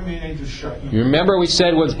 Borei Minei D'Sha'im. You remember we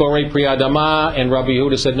said was Borei Pri Adama, and Rabbi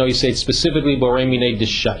Yehuda said no, you say specifically Borei Minei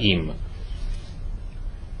D'Sha'im.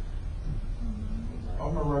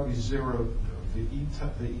 Omer Rabbi Zera,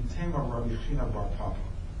 V'itema Rabbi China Bar Papa.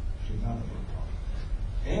 Chinana Bar Papa.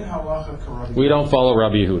 Ein halacha k'Rabbi. We don't follow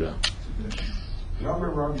Rabbi Yehuda.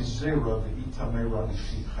 Yomer Rabbi Zera, V'itame Rabbi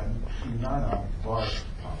Chinana Bar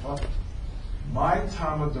Papa. My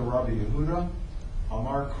Tama de Rabbi Yehuda,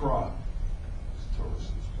 Amar Kra.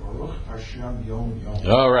 Baruch Hashem Yom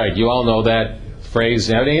Yom. All right, you all know that phrase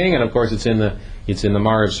and everything, and of course it's in the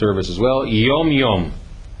Mariv service as well. Yom Yom.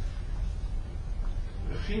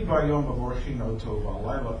 I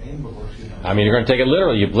mean, you're going to take it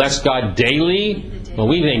literally. You bless God daily. Well,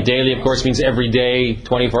 we think daily, of course, means every day,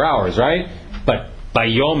 24 hours, right? But by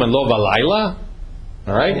Yom and Lo Balayla,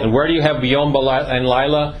 all right? And where do you have Yom and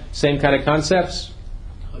Laila? Same kind of concepts?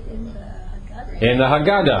 In the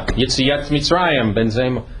Haggadah. Yitziat Mitzrayim. Ben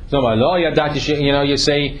Zoma. Lo Yadati, you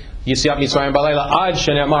say Yitziat Mitzrayim Balayla. Ad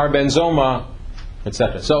Shenemar Ben Zoma,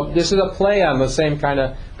 etc. So this is a play on the same kind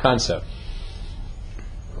of concept.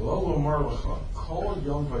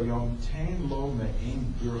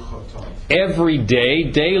 Every day,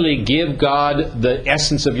 daily, give God the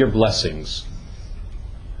essence of your blessings.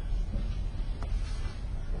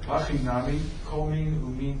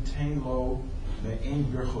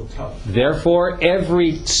 Therefore,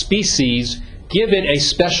 every species, give it a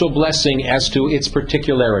special blessing as to its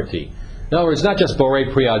particularity. In other words, not just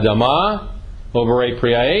Borei Pri Adama or Borei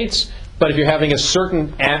Pri Ha'etz, but if you're having a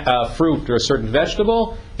certain fruit or a certain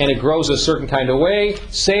vegetable, and it grows a certain kind of way,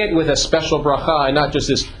 say it with a special bracha, and not just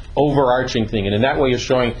this overarching thing. And in that way you're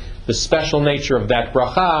showing the special nature of that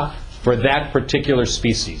bracha for that particular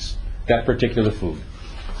species, that particular food.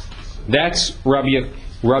 That's Rabbi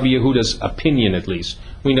Yehuda's opinion, at least.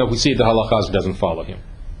 We see the halachas doesn't follow him.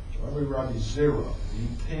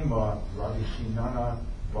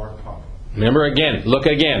 Remember again, look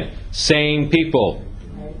again, same people.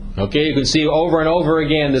 Okay, you can see over and over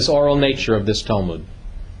again this oral nature of this Talmud.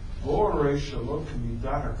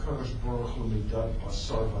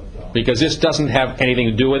 Because this doesn't have anything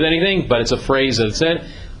to do with anything, but it's a phrase that said,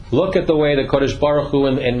 look at the way the Kodesh Baruch Hu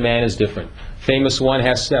and man is different. Famous one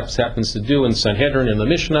happens to do in Sanhedrin in the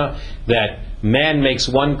Mishnah that man makes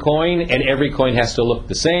one coin and every coin has to look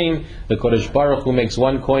the same. The Kodesh Baruch Hu makes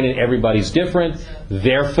one coin and everybody's different.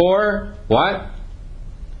 Therefore, what?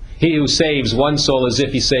 He who saves one soul as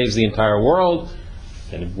if he saves the entire world,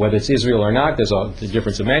 and whether it's Israel or not, there's a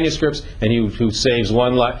difference of manuscripts, and he who saves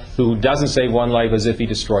one life, who doesn't save one life as if he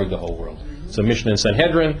destroyed the whole world. So Mishnah and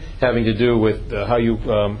Sanhedrin having to do with how you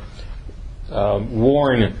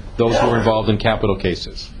warn those who are involved in capital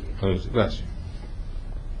cases. Yes.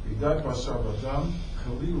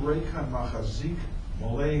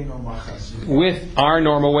 With our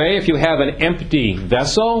normal way, if you have an empty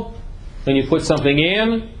vessel and you put something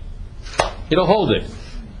in, it'll hold it.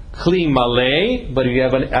 Kli malei, but if you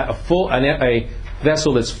have a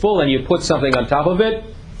vessel that's full and you put something on top of it,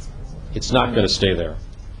 it's not going to stay there.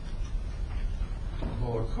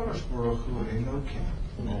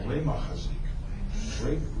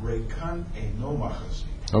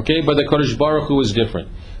 Okay, but the Kodesh Baruch Hu is different.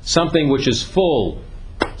 Something which is full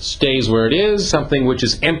stays where it is. Something which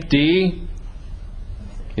is empty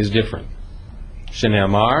is different.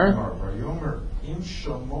 Shene'amar.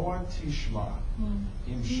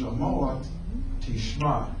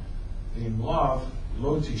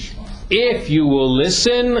 If you will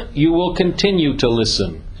listen, you will continue to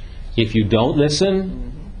listen. If you don't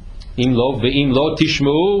listen, im lo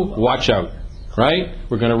tishmu, watch out. Right?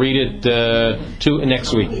 We're going to read it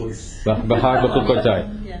next week.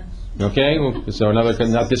 Okay? So another,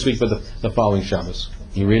 not this week, but the following Shabbos.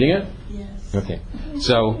 You reading it? Yes. Okay.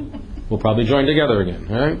 So we'll probably join together again.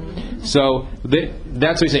 All right? So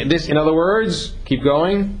that's what he's saying. This, in other words, keep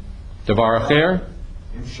going. Davar acher.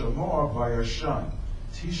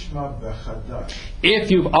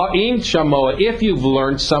 If you've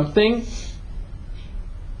learned something,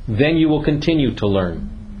 then you will continue to learn.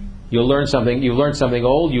 You'll learn something. You've learned something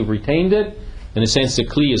old. You've retained it. In a sense, the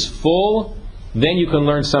kli is full. Then you can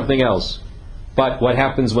learn something else. But what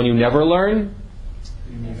happens when you never learn?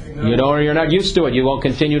 You're not used to it. You won't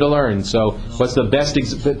continue to learn. So, what's the best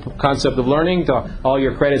concept of learning? To all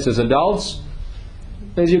your credits as adults,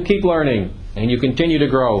 is you keep learning and you continue to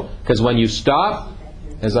grow. Because when you stop,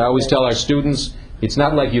 as I always tell our students, it's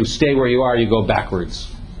not like you stay where you are. You go backwards.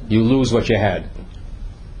 You lose what you had.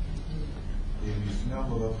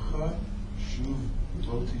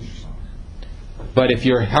 But if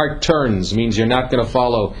your heart turns, means you're not going to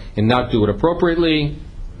follow and not do it appropriately,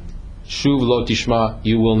 shuv lo tishma,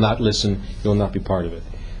 you will not listen, you will not be part of it.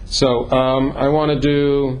 So I want to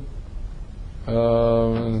do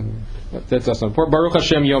that's not important. Baruch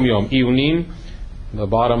Hashem Yom Yom Iyunim, the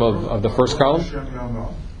bottom of the first column.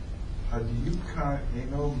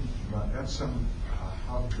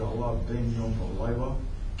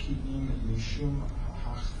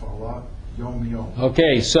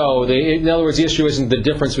 Okay, so in other words, the issue isn't the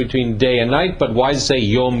difference between day and night, but why does it say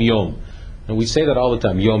Yom Yom? And we say that all the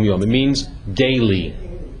time, Yom Yom. It means daily.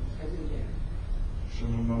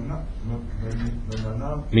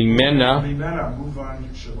 Mimena.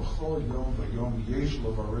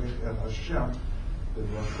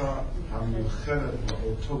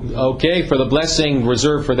 Okay, for the blessing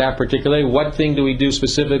reserved for that particular day, what thing do we do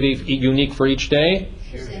specifically unique for each day?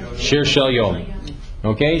 Shir Shel Yom.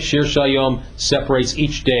 Okay, Shir Shel Yom separates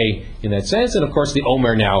each day in that sense, and of course the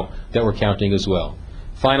Omer now that we're counting as well.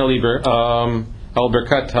 Finally, Al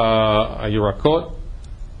Berkat HaYirakot.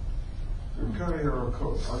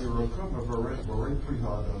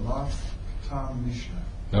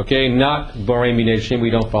 Okay, not Borei Minei Shem, we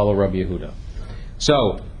don't follow Rabbi Yehuda.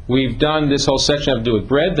 So, we've done this whole section have to do with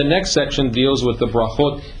bread. The next section deals with the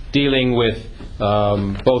brachot, dealing with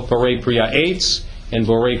both Borei Priya Eitz and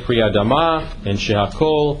Borei Priya Dama and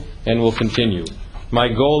Shehakol, and we'll continue. My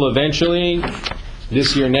goal eventually,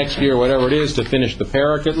 this year, next year, whatever it is, to finish the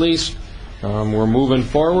parak at least. We're moving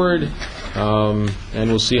forward, and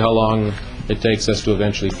we'll see how long it takes us to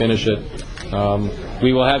eventually finish it.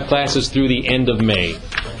 We will have classes through the end of May,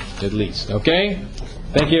 at least. Okay?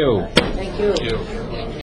 Thank you. Thank you.